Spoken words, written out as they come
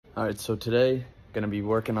All right, so today gonna be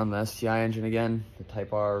working on the STI engine again, the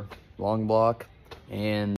Type R long block,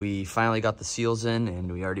 and we finally got the seals in,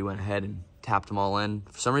 and we already went ahead and tapped them all in.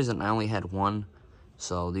 For some reason, I only had one,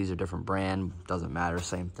 so these are different brand, doesn't matter,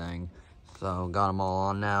 same thing. So got them all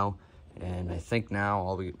on now, and I think now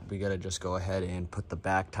all we gotta just go ahead and put the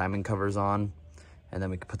back timing covers on, and then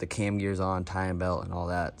we can put the cam gears on, timing belt, and all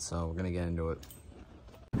that. So we're gonna get into it.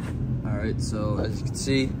 All right, so as you can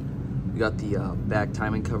see, we got the back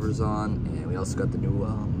timing covers on, and we also got the new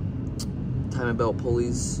timing belt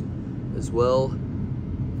pulleys as well.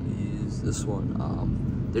 Use this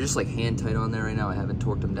one. They're just like hand tight on there right now. I haven't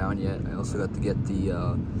torqued them down yet. I also got to get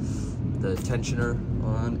the tensioner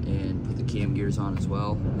on and put the cam gears on as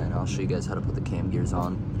well. And I'll show you guys how to put the cam gears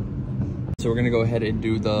on. So we're gonna go ahead and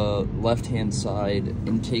do the left-hand side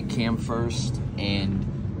intake cam first.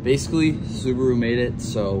 And basically, Subaru made it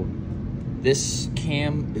so this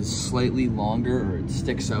cam is slightly longer, or it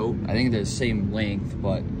sticks out. I think they're the same length,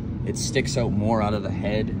 but it sticks out more out of the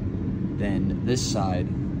head than this side.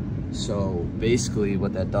 So basically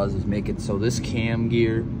what that does is make it so this cam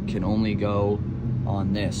gear can only go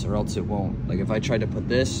on this, or else it won't. Like if I tried to put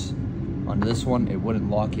this on this one, it wouldn't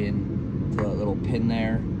lock in the little pin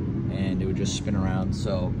there, and it would just spin around.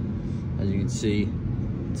 So as you can see,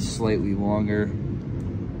 it's slightly longer,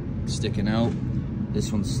 sticking out.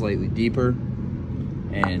 This one's slightly deeper,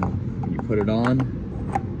 and when you put it on,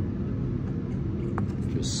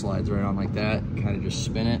 it just slides right on like that. Kind of just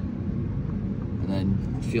spin it, and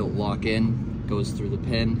then feel it lock in, goes through the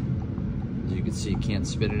pin. As you can see, you can't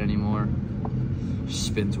spin it anymore. Just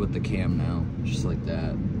spins with the cam now, just like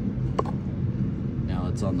that. Now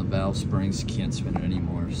it's on the valve springs, you can't spin it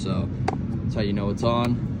anymore. So that's how you know it's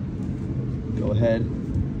on. Go ahead,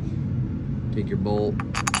 take your bolt,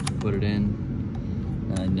 put it in.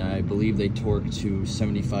 And I believe they torque to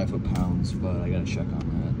 75 foot-pounds, but I gotta check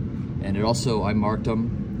on that. And it also, I marked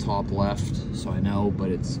them top left, so I know, but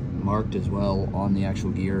it's marked as well on the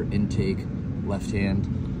actual gear intake left-hand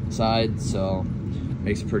side, so it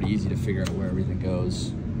makes it pretty easy to figure out where everything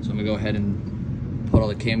goes. So I'm gonna go ahead and put all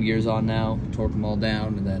the cam gears on now, torque them all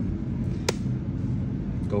down, and then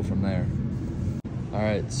go from there. All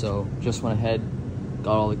right, so just went ahead,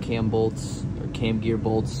 got all the cam bolts, or cam gear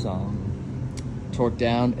bolts, torqued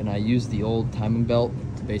down, and I used the old timing belt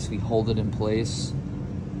to basically hold it in place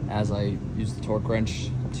as I used the torque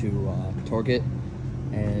wrench to torque it.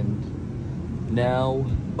 And now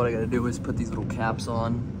what I gotta do is put these little caps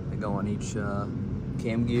on that go on each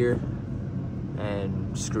cam gear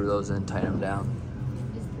and screw those in, tighten them down.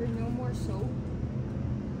 Is there no more soap?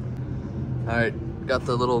 All right, got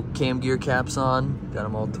the little cam gear caps on, got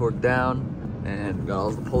them all torqued down, and got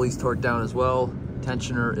all the pulleys torqued down as well.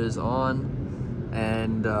 Tensioner is on.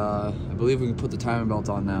 And I believe we can put the timing belt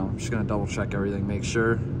on now. I'm just gonna double check everything, make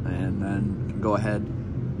sure, and then go ahead,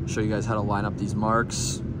 show you guys how to line up these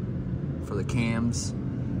marks for the cams.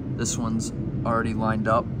 This one's already lined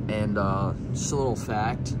up, and just a little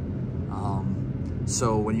fact.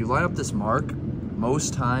 So when you line up this mark,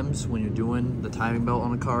 most times when you're doing the timing belt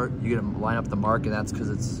on a car, you get to line up the mark, and that's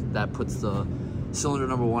because that puts the cylinder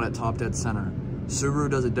number 1 at top dead center.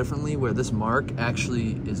 Subaru does it differently, where this mark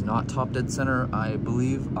actually is not top dead center, I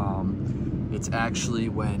believe. It's actually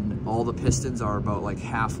when all the pistons are about like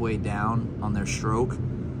halfway down on their stroke.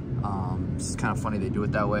 It's kind of funny they do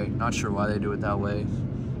it that way. Not sure why they do it that way,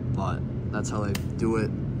 but that's how they do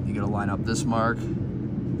it. You gotta line up this mark.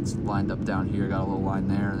 It's lined up down here, got a little line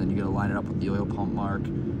there, and then you gotta line it up with the oil pump mark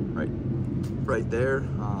right there.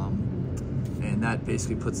 And that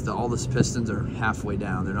basically puts all the pistons are halfway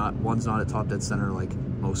down. One's not at top dead center like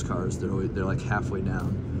most cars. They're like halfway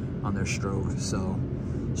down on their stroke. So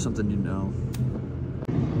something you know.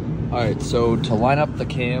 All right, so to line up the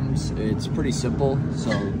cams, it's pretty simple.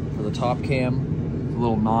 So for the top cam, a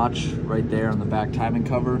little notch right there on the back timing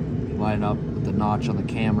cover. You line it up with the notch on the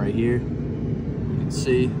cam right here. You can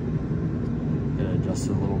see. Gotta adjust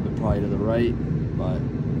it a little bit, probably to the right, but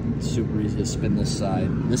it's super easy to spin this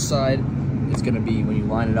side. This side, it's gonna be, when you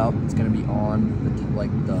line it up, it's gonna be on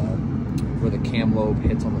where the cam lobe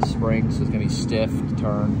hits on the spring, so it's gonna be stiff to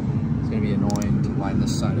turn. It's gonna be annoying to line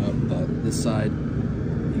this side up, but this side,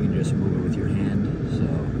 you can just move it with your hand. So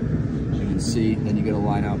as you can see, then you gotta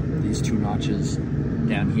line up these two notches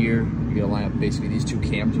down here. You gotta line up basically these two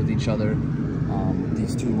cams with each other,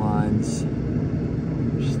 these two lines,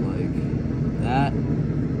 just like that.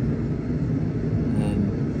 And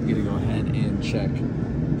then you gotta go ahead and check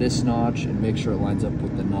this notch and make sure it lines up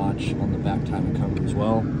with the notch on the back timing cover as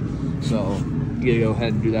well. So you gotta go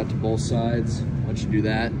ahead and do that to both sides. Once you do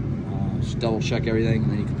that, just double check everything,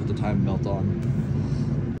 and then you can put the timing belt on.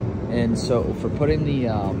 And so for putting the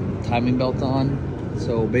timing belt on,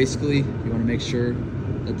 so basically you want to make sure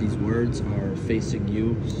that these words are facing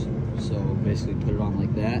you. So basically put it on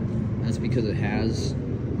like that. That's because it has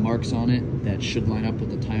marks on it that should line up with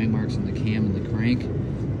the timing marks on the cam and the crank.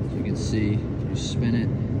 So you can see, if you spin it,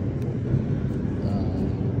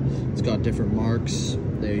 it's got different marks.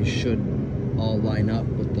 They should all line up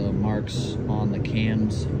with the marks on the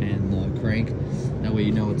cams and the crank. That way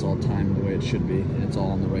you know it's all timed the way it should be and it's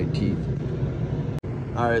all on the right teeth.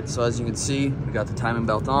 Alright, so as you can see, we got the timing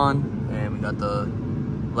belt on and we got the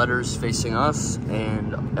letters facing us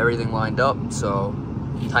and everything lined up. So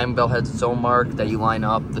the timing belt has its own mark that you line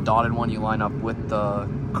up. The dotted one you line up with the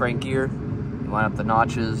crank gear. You line up the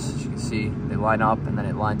notches, as you can see, they line up and then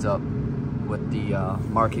it lines up with the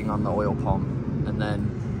marking on the oil pump. And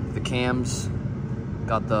then the cams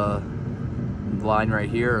got the line right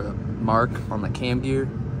here, the mark on the cam gear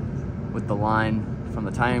with the line from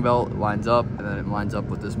the timing belt. It lines up and then it lines up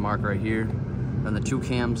with this mark right here. Then the two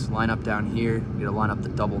cams line up down here. You gotta line up the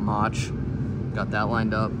double notch. Got that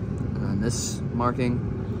lined up. And then this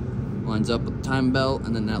marking lines up with the timing belt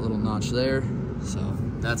and then that little notch there. So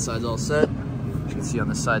that side's all set. As you can see on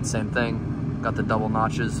this side, same thing. Got the double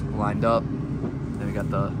notches lined up. Then we got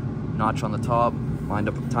the notch on the top, lined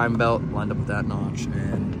up with the timing belt, lined up with that notch.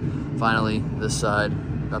 And finally, this side,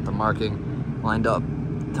 got the marking lined up,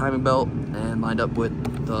 timing belt, and lined up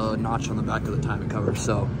with the notch on the back of the timing cover.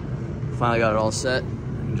 So finally got it all set. You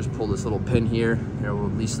can just pull this little pin here. Here will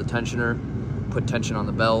release the tensioner, put tension on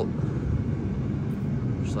the belt,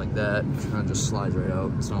 just like that. It kind of just slides right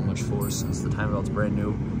out. It's not much force since the timing belt's brand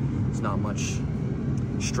new. It's not much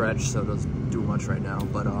stretch, so it doesn't do much right now.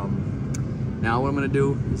 But now what I'm gonna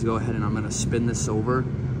do is go ahead and I'm gonna spin this over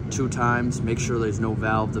 2 times, make sure there's no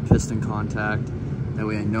valve to piston contact. That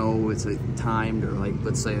way I know it's timed, or like,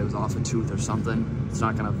 let's say it was off a tooth or something. It's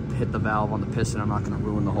not gonna hit the valve on the piston. I'm not gonna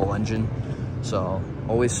ruin the whole engine. So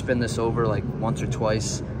always spin this over like once or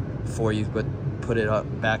twice before you put it up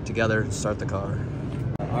back together and start the car.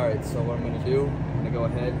 All right, so what I'm gonna do, I'm gonna go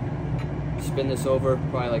ahead, spin this over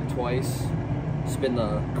probably like twice, spin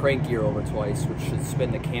the crank gear over twice, which should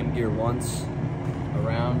spin the cam gear once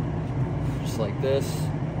around, just like this,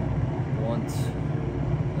 once,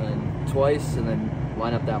 and twice, and then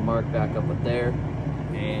line up that mark back up with there,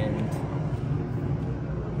 and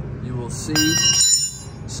you will see.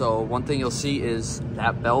 So one thing you'll see is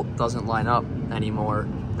that belt doesn't line up anymore.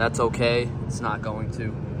 That's okay, it's not going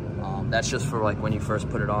to. That's just for like when you first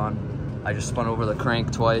put it on. I just spun over the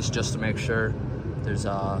crank twice just to make sure there's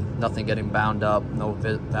nothing getting bound up, no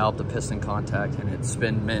valve to piston contact, and it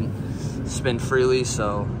spin freely,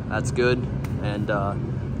 so that's good. And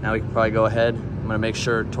now we can probably go ahead. I'm gonna make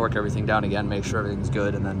sure, torque everything down again, make sure everything's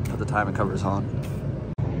good, and then put the timing covers on.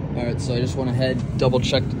 All right, so I just went ahead, double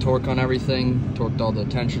checked the torque on everything, torqued all the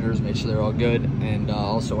tensioners, made sure they're all good, and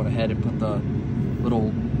also went ahead and put the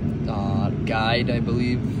little guide, I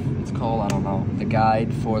believe it's called, I don't know, the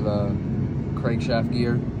guide for the crankshaft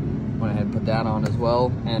gear. Went ahead and put that on as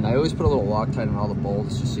well. And I always put a little Loctite on all the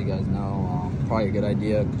bolts, just so you guys know. Probably a good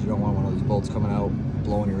idea, because you don't want one of these bolts coming out,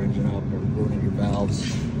 blowing your engine up or ruining your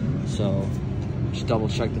valves. So just double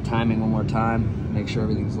check the timing one more time, make sure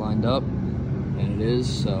everything's lined up, and it is.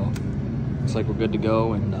 So looks like we're good to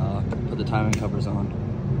go, and put the timing covers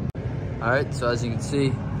on. All right, so as you can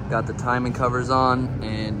see, got the timing covers on,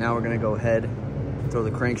 and now we're gonna go ahead, throw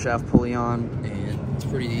the crankshaft pulley on, and it's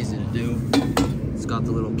pretty easy to do. It's got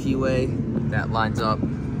the little keyway that lines up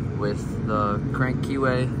with the crank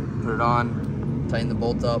keyway. Put it on, tighten the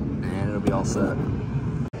bolt up, and it'll be all set.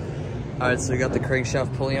 All right, so we got the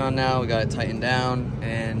crankshaft pulley on now. We got it tightened down,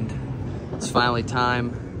 and it's finally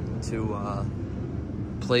time to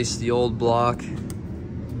place the old block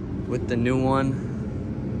with the new one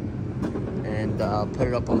and put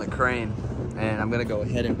it up on the crane. And I'm gonna go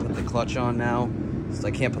ahead and put the clutch on now, since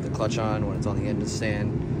I can't put the clutch on when it's on the engine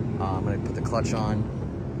stand. I'm gonna put the clutch on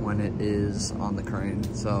when it is on the crane.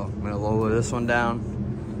 So I'm gonna lower this one down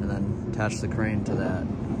and then attach the crane to that.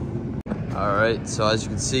 All right, so as you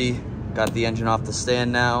can see, got the engine off the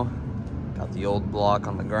stand now, got the old block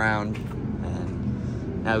on the ground,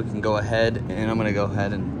 and now we can go ahead, and I'm gonna go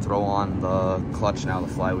ahead and throw on the clutch now, the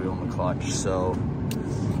flywheel and the clutch. So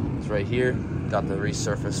it's right here, got the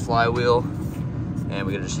resurfaced flywheel, and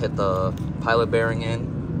we're gonna just hit the pilot bearing in,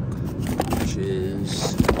 which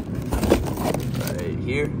is right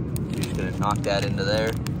here. You're just gonna knock that into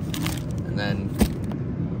there, and then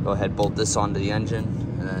go ahead, bolt this onto the engine,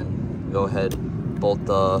 and then go ahead, bolt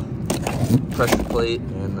the pressure plate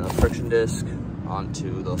and the friction disc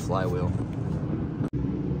onto the flywheel.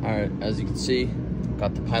 All right, as you can see,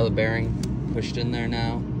 got the pilot bearing pushed in there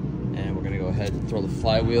now, gonna go ahead and throw the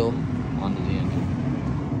flywheel onto the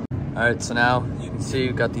engine. All right, so now you can see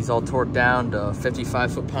we've got these all torqued down to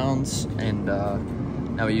 55 foot-pounds, and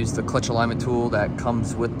now we use the clutch alignment tool that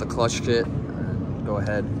comes with the clutch kit. And go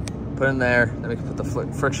ahead, put it in there, then we can put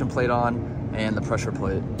the friction plate on and the pressure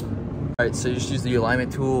plate. All right, so you just use the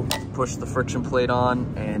alignment tool to push the friction plate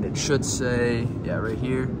on, and it should say, yeah, right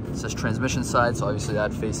here, it says transmission side, so obviously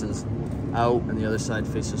that faces out and the other side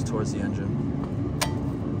faces towards the engine.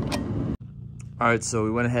 All right, so we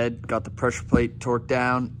went ahead, got the pressure plate torqued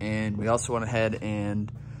down, and we also went ahead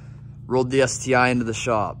and rolled the STI into the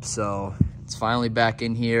shop. So it's finally back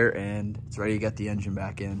in here and it's ready to get the engine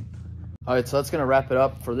back in. All right, so that's gonna wrap it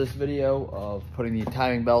up for this video of putting the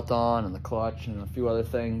timing belt on and the clutch and a few other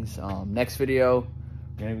things. Next video,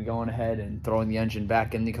 we're gonna be going ahead and throwing the engine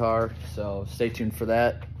back in the car. So stay tuned for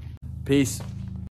that. Peace.